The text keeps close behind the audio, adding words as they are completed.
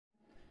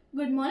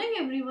Good morning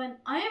everyone.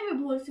 I am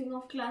Vibhor Singh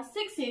of class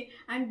 6A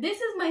and this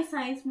is my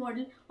science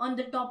model on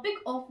the topic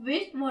of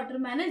wastewater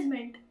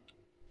management.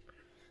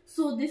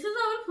 So this is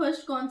our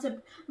first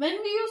concept. When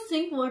we use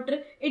sink water,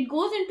 it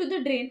goes into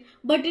the drain,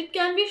 but it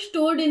can be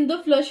stored in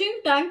the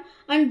flushing tank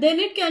and then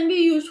it can be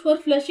used for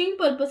flushing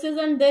purposes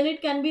and then it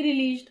can be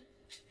released.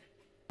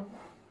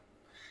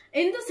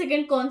 In the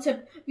second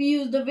concept, we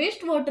use the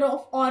wastewater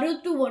of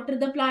RO to water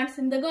the plants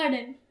in the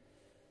garden.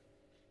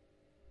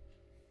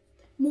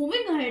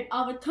 Moving ahead,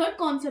 our third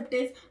concept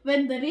is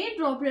when the rain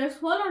droplets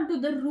fall onto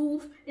the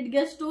roof, it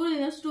gets stored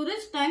in a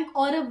storage tank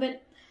or a well.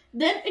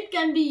 Then it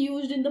can be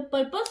used in the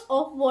purpose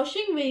of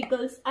washing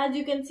vehicles, as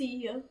you can see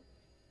here.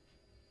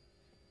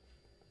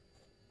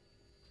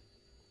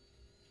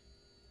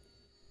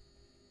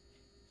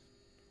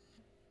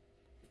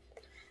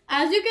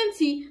 As you can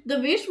see, the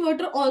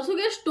wastewater also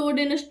gets stored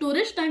in a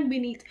storage tank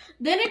beneath.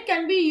 Then it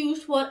can be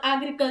used for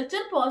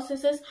agriculture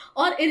processes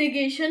or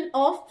irrigation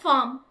of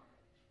farm.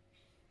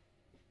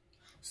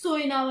 So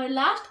in our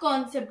last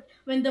concept,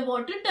 when the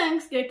water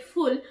tanks get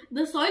full,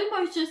 the soil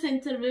moisture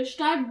sensor will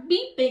start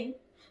beeping,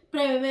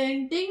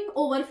 preventing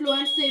overflow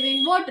and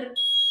saving water.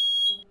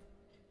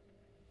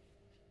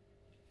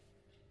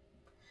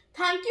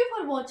 Thank you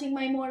for watching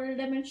my model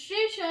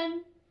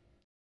demonstration.